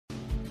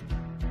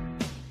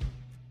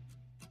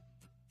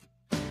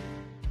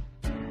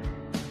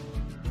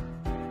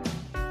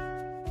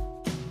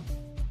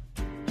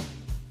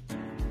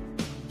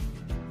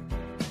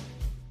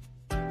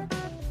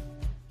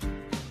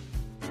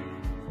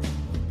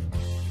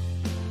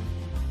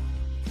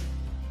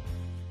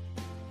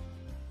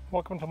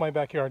Welcome to my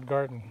backyard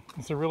garden.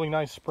 It's a really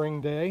nice spring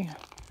day.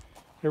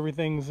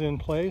 Everything's in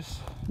place.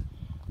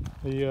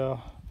 The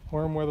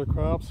warm weather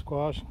crops,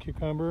 squash,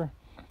 cucumber,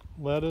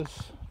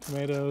 lettuce,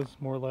 tomatoes,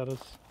 more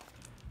lettuce.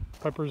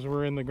 Peppers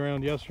were in the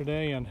ground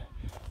yesterday and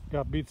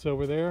got beets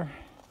over there.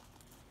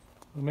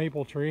 The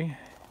maple tree.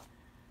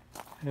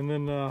 And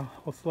then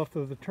what's left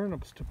of the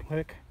turnips to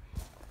pick.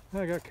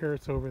 I got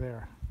carrots over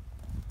there.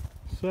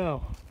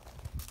 So,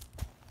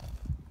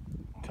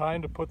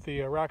 time to put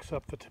the racks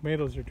up. The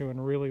tomatoes are doing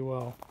really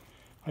well.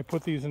 I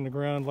put these in the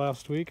ground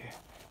last week.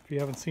 If you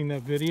haven't seen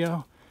that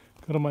video,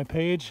 go to my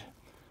page.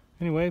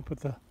 Anyway, but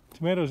the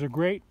tomatoes are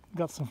great.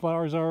 Got some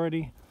flowers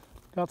already.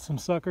 Got some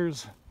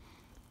suckers.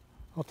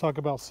 I'll talk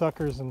about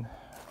suckers and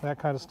that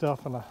kind of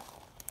stuff in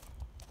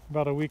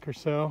about a week or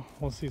so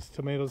once these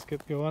tomatoes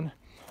get going.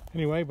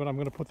 Anyway, but I'm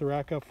going to put the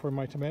rack up for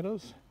my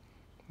tomatoes.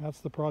 That's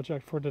the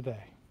project for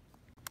today.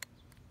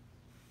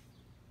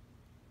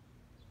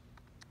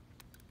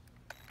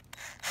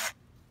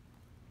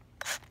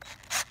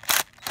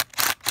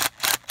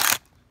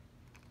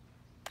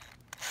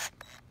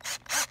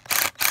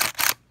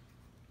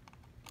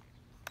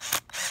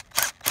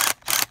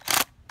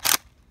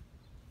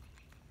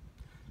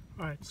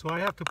 Alright, so I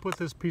have to put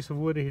this piece of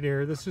wood in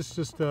here. This is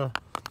just a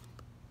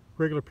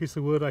regular piece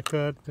of wood I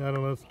cut. I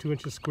don't know, it's 2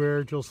 inches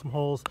square, drilled some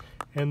holes.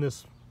 And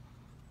this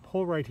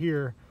hole right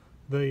here,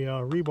 the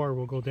rebar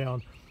will go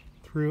down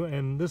through.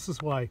 And this is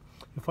why.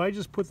 If I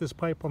just put this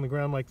pipe on the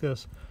ground like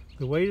this,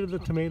 the weight of the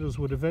tomatoes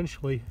would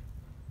eventually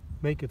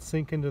make it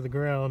sink into the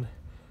ground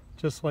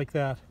just like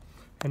that.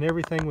 And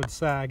everything would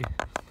sag.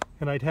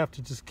 And I'd have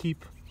to just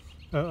keep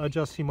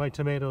adjusting my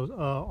tomatoes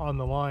on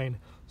the line.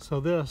 So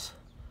the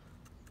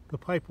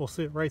pipe will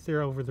sit right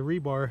there over the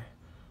rebar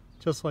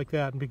just like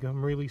that and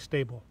become really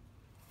stable.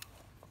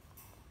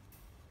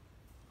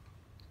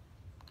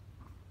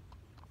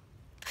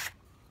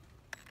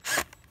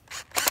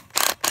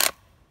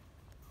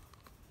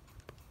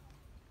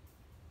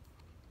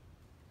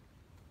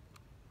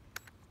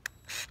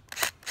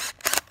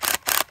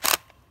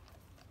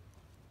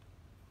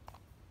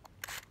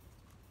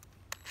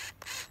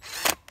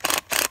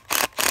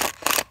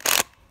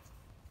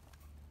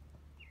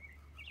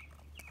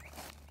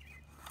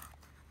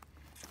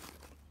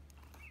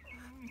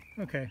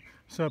 Okay,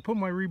 so I put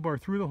my rebar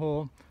through the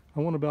hole. I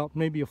want about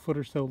maybe a foot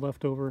or so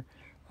left over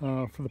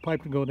for the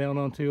pipe to go down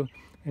onto.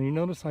 And you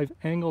notice I've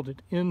angled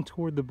it in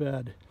toward the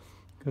bed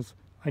because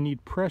I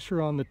need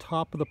pressure on the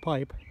top of the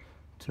pipe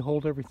to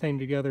hold everything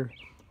together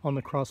on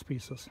the cross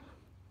pieces.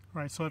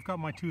 All right, so I've got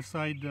my two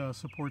side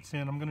supports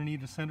in. I'm going to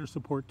need a center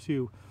support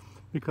too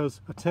because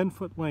a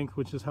 10-foot length,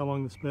 which is how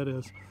long this bed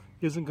is,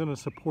 isn't going to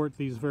support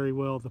these very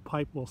well. The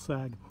pipe will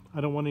sag.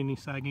 I don't want any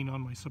sagging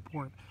on my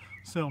support.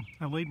 So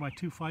I laid my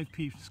two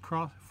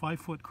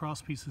 5-foot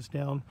cross pieces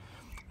down,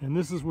 and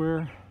this is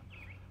where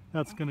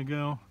that's going to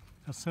go.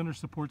 A center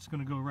support's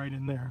going to go right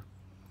in there.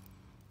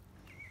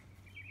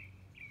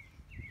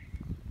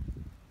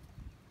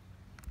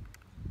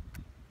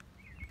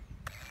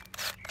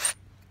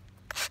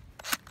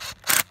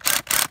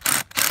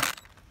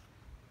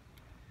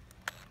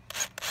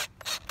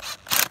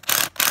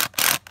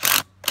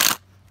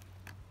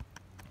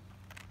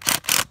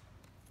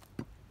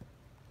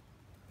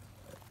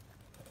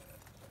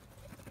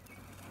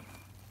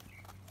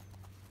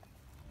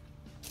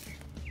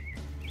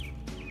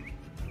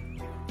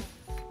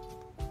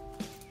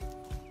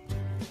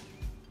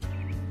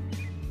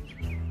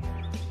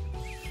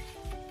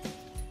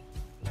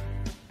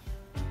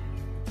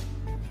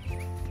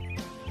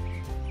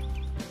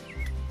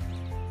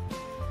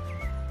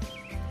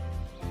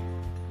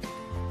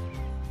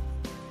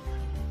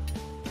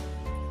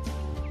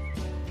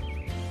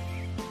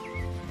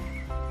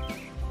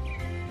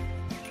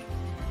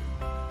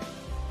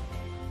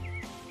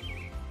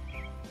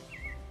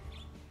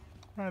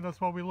 Alright,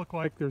 that's what we look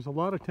like. There's a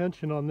lot of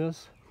tension on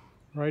this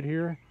right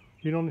here.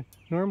 You don't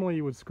normally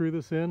you would screw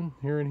this in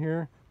here and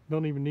here.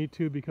 Don't even need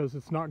to because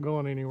it's not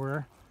going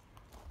anywhere.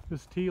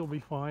 This T will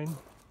be fine.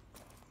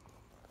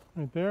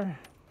 Right there.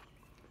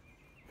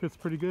 Fits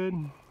pretty good.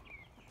 And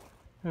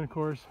of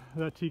course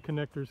that T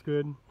connector is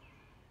good.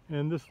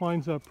 And this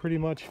lines up pretty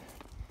much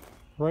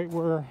right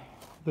where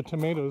the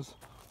tomatoes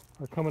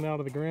are coming out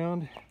of the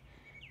ground.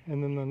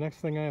 And then the next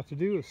thing I have to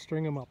do is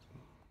string them up.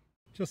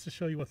 Just to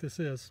show you what this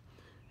is.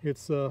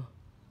 It's a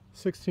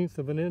 1/16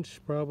 of an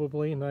inch,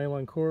 probably,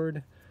 nylon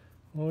cord.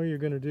 All you're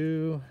going to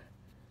do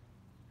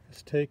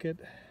is take it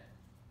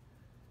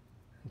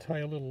and tie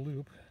a little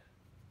loop.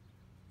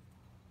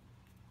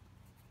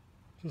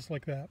 Just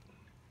like that.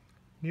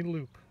 Need a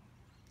loop.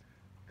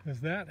 Because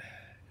that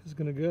is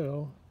going to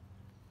go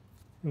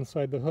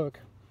inside the hook.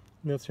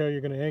 And that's how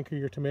you're going to anchor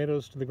your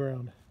tomatoes to the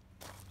ground.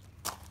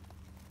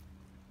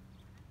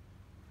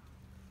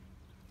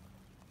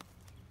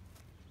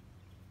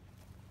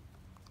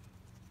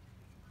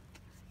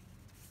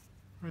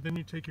 Right, then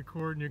you take your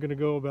cord and you're going to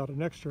go about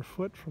an extra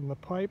foot from the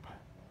pipe,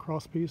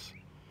 cross piece,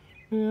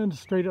 and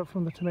straight up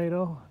from the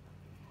tomato.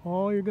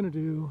 All you're going to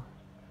do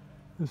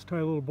is tie a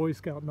little Boy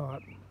Scout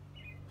knot.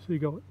 So you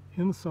go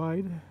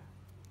inside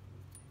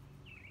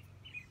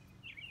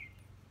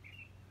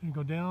You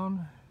go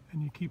down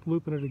and you keep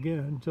looping it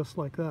again, just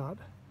like that.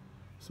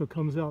 So it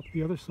comes out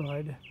the other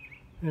side,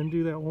 and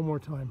do that one more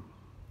time.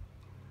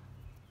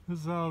 This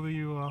is how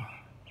you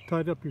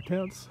tied up your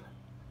tents.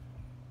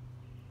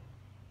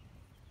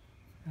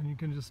 And you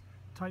can just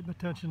tighten the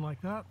tension like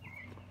that.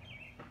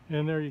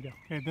 And there you go.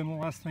 Okay, then the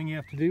last thing you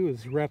have to do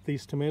is wrap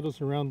these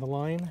tomatoes around the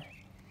line.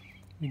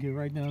 You get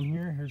right down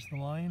here, here's the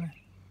line.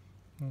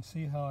 And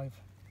see how I've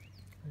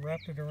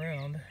wrapped it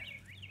around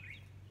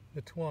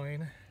the twine.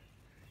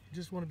 You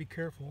just want to be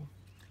careful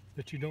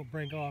that you don't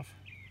break off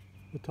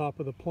the top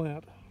of the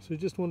plant. So you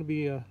just want to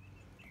be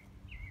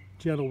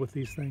gentle with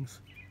these things.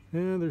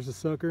 And there's a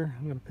sucker.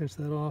 I'm going to pinch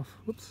that off.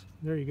 Whoops,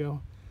 there you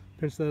go.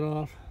 Pinch that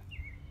off.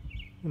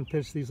 I'm going to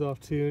pinch these off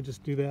too.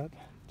 Just do that.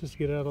 Just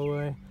get out of the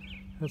way.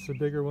 That's the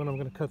bigger one. I'm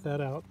going to cut that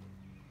out.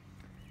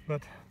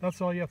 But that's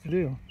all you have to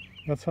do.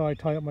 That's how I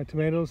tie up my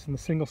tomatoes. And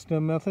the single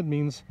stem method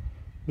means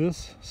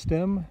this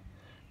stem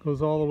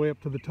goes all the way up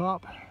to the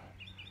top.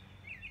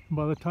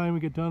 By the time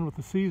we get done with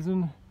the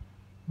season,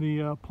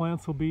 the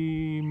plants will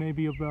be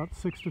maybe about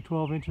 6 to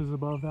 12 inches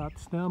above that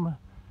stem.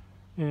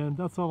 And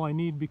that's all I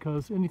need,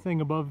 because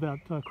anything above that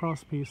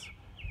cross piece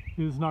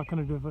is not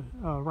going to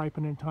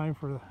ripen in time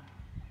for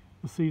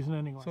the season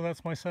anyway. So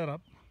that's my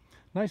setup.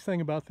 Nice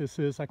thing about this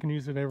is I can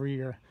use it every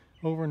year,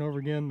 over and over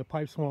again. The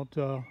pipes won't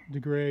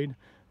degrade.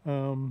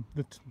 The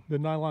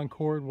nylon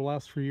cord will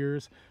last for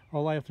years.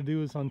 All I have to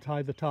do is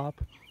untie the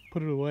top,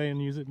 put it away,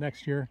 and use it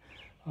next year.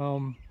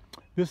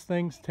 This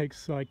thing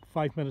takes like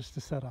 5 minutes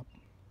to set up.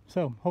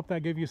 So, hope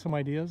that gave you some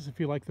ideas. If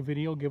you like the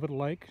video, give it a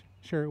like,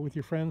 share it with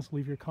your friends,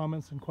 leave your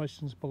comments and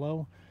questions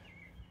below.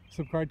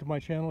 Subscribe to my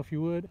channel if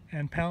you would,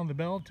 and pound the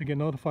bell to get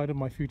notified of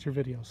my future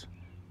videos.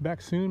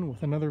 Back soon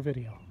with another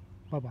video.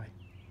 Bye-bye.